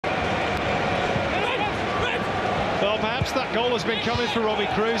Well, perhaps that goal has been coming for Robbie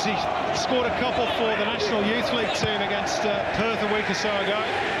Cruz. He scored a couple for the National Youth League team against Perth a week or so ago.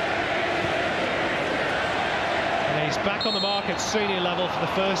 And he's back on the mark at senior level for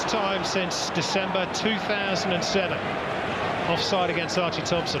the first time since December 2007. Offside against Archie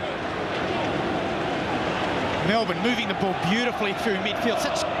Thompson. Melbourne moving the ball beautifully through midfield.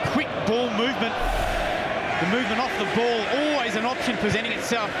 Such quick ball movement. The movement off the ball, always an option presenting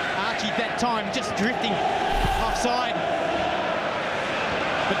itself. Archie that time just drifting offside.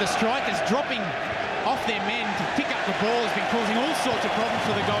 But the strikers dropping off their men to pick up the ball has been causing all sorts of problems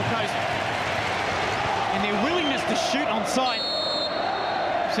for the Gold Coast. And their willingness to shoot on sight.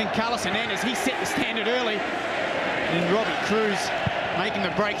 We've seen Carlos Hernandez, he set the standard early. And Robbie Cruz making the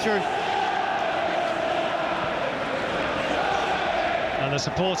breakthrough. And the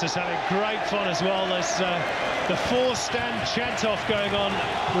supporters having great fun as well. There's the four-stand chant-off going on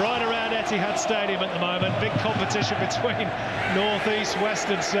right around Etihad Stadium at the moment. Big competition between North, East, West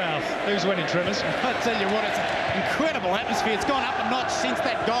and South. Who's winning, Trimmers? I tell you what, it's an incredible atmosphere. It's gone up a notch since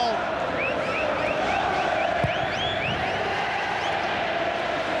that goal.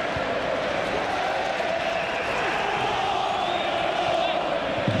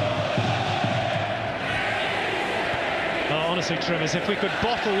 Honestly, Trimmers, if we could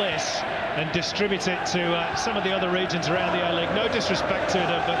bottle this and distribute it to some of the other regions around the A-League, no disrespect to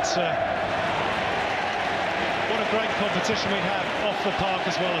them, but what a great competition we have off the park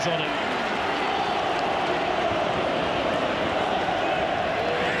as well as on it.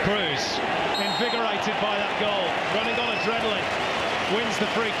 Cruz, invigorated by that goal, running on adrenaline, wins the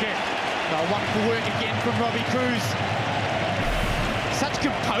free kick. Wonderful work again from Robbie Cruz. Such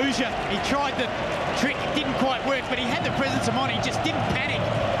composure. He tried the trick, it didn't quite work, but he had the presence of mind. He just didn't panic.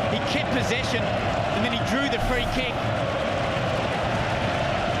 He kept possession, and then he drew the free kick.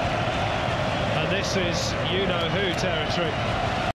 And this is you-know-who territory.